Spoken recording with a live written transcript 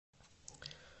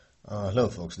Hello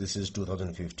folks, this is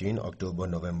 2015 October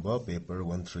November paper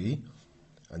 1-3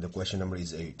 and the question number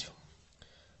is 8.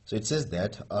 So it says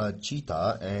that a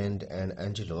cheetah and an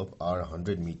antelope are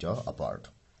 100 meters apart.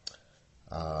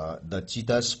 The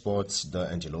cheetah spots the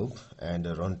antelope and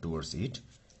run towards it.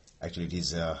 Actually it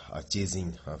is a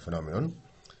chasing phenomenon.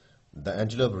 The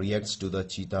antelope reacts to the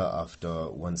cheetah after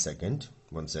 1 second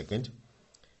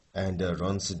and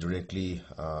runs directly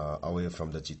away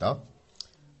from the cheetah.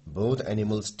 Both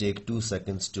animals take 2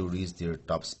 seconds to reach their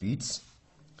top speeds.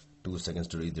 2 seconds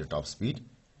to reach their top speed.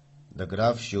 The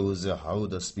graph shows how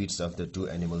the speeds of the two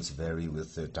animals vary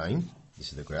with time.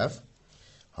 This is the graph.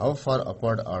 How far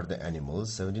apart are the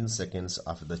animals 17 seconds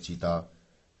after the cheetah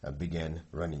began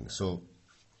running? So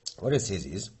what it says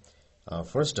is,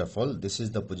 first of all, this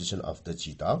is the position of the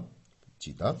cheetah,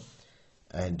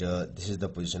 and this is the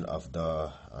position of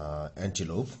the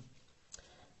antelope,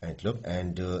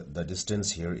 and the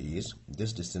distance here is,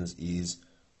 this distance is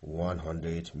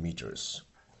 100 meters.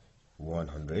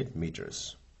 100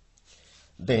 meters.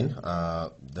 Then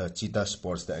the cheetah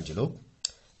spots the antelope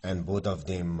and both of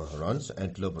them runs.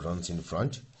 Antelope runs in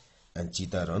front and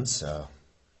cheetah runs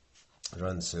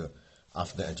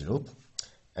after the antelope,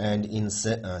 and in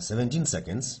 7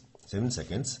 seconds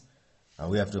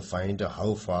we have to find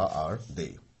how far are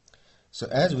they. So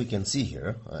as you can see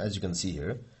here,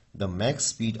 the max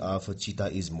speed of a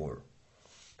cheetah is more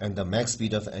and the max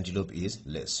speed of antelope is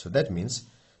less. So that means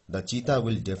the cheetah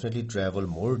will definitely travel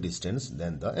more distance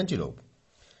than the antelope.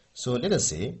 So let us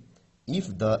say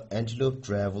if the antelope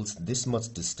travels this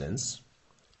much distance,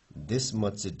 the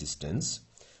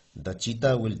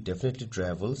cheetah will definitely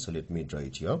travel. So let me draw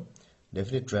it here.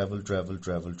 Definitely travel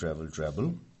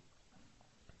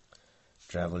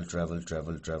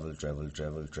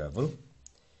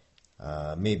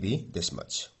maybe this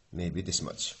much.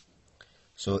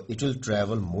 So it will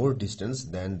travel more distance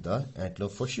than the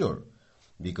antelope for sure,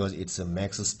 because its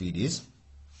max speed is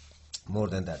more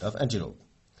than that of antelope.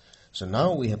 So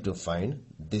now we have to find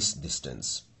this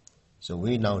distance. So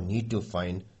we now need to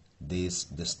find this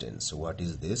distance. So what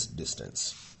is this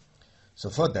distance? So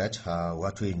for that,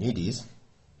 what we need is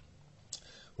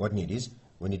we need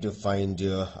to find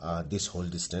this whole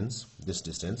distance,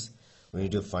 we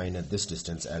need to find this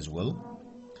distance as well,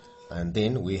 and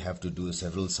then we have to do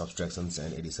several subtractions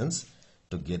and additions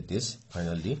to get this,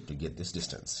 finally to get this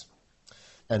distance.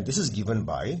 And this is given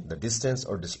by, the distance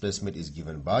or displacement is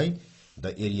given by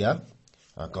the area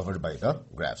covered by the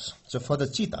graphs. So for the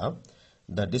cheetah,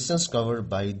 the distance covered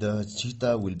by the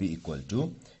cheetah will be equal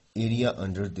to area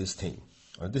under this thing,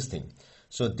 or this thing.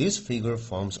 So this figure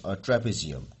forms a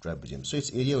trapezium. So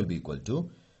its area will be equal to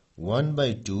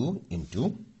 1/2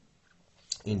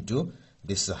 into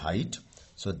this height.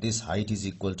 So this height is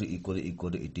equal to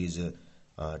it is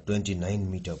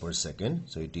 29 meter per second.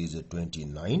 So it is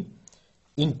 29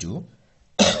 into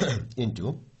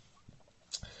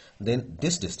then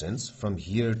this distance from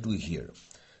here to here.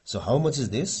 So how much is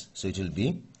this? So it will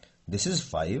be, this is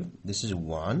 5, this is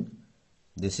 1,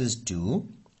 this is 2.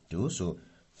 So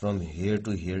from here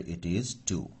to here it is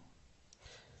 2,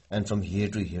 and from here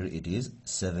to here it is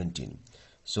 17.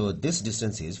 So this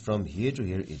distance is, from here to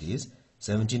here it is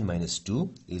 17 minus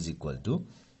 2 is equal to,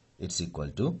 it's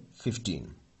equal to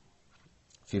 15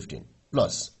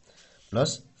 plus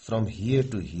from here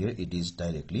to here it is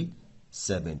directly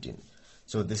 17.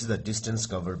 So this is the distance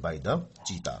covered by the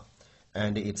cheetah,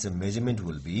 and its measurement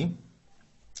will be,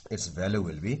 its value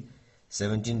will be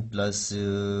 17 plus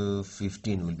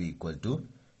 15 will be equal to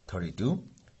 32,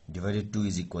 divided 2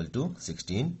 is equal to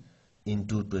 16,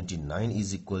 into 29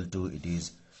 is equal to, it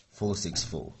is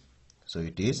 464. So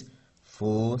it is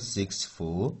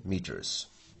 464 meters.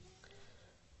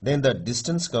 Then the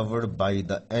distance covered by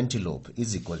the antelope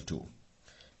is equal to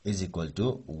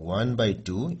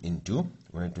 1/2 into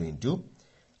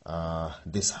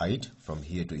this height from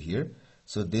here to here.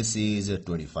 So this is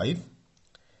 25.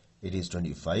 It is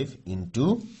 25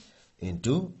 into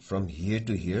from here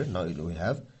to here. Now we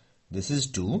have, this is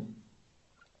 2,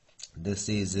 this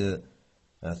is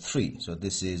 3. So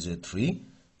this is 3.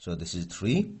 So this is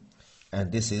 3,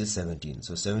 and this is 17.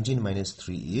 So 17 minus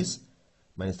 3 is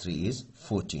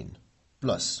 14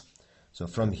 plus. So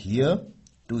from here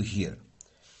to here.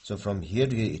 So from here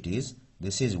to here it is,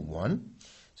 this is 1.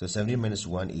 So 17 minus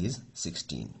 1 is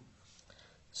 16.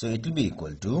 So it will be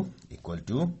equal to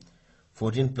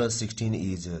 14 plus 16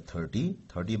 is 30.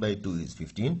 30 by 2 is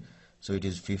 15. So it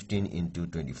is 15 into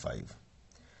 25.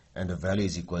 And the value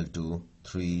is equal to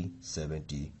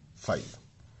 375.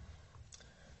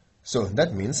 So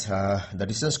that means the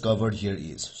distance covered here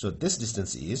is, so this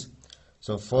distance is,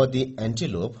 so for the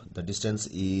antelope the distance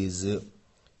is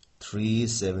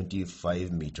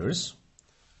 375 meters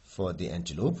for the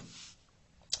antelope,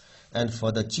 and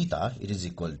for the cheetah it is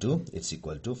equal to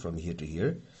from here to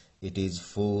here it is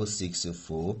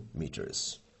 464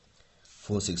 meters.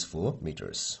 464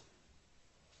 meters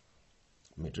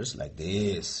like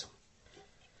this.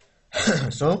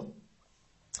 So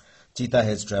cheetah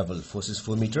has traveled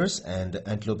 464 meters and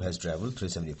antelope has traveled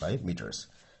 375 meters.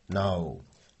 Now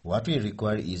what we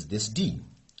require is this d.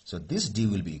 So this d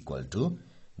will be equal to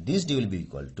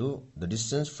the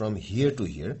distance from here to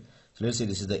here. So let's say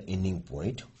this is the ending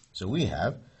point. So we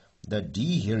have the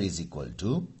d here is equal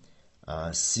to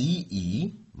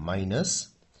CE minus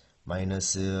let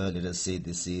us say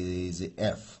this is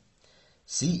F.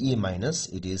 CE minus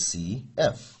it is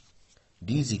CF.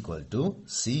 D is equal to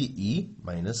CE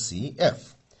minus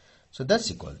CF. So that's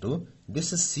equal to,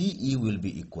 this is CE will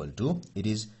be equal to, it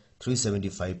is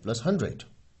 375 plus 100.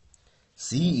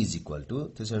 C is equal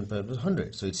to 375 plus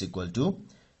 100. So it's equal to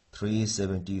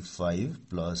 375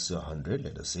 plus 100,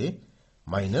 let us say,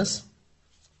 minus,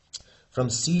 from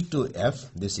C to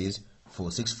F, this is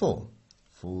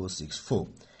 464.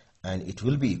 And it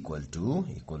will be equal to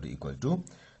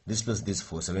this plus this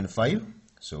 475.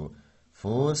 So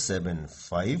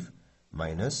 475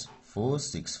 minus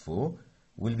 464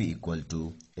 will be equal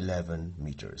to 11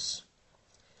 meters.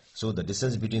 So the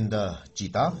distance between the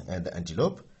cheetah and the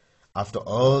antelope after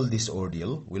all this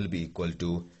ordeal will be equal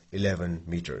to 11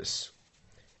 meters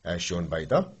as shown by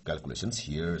the calculations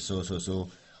here. So the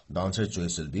answer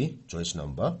choice will be choice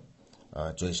number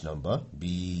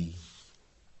B.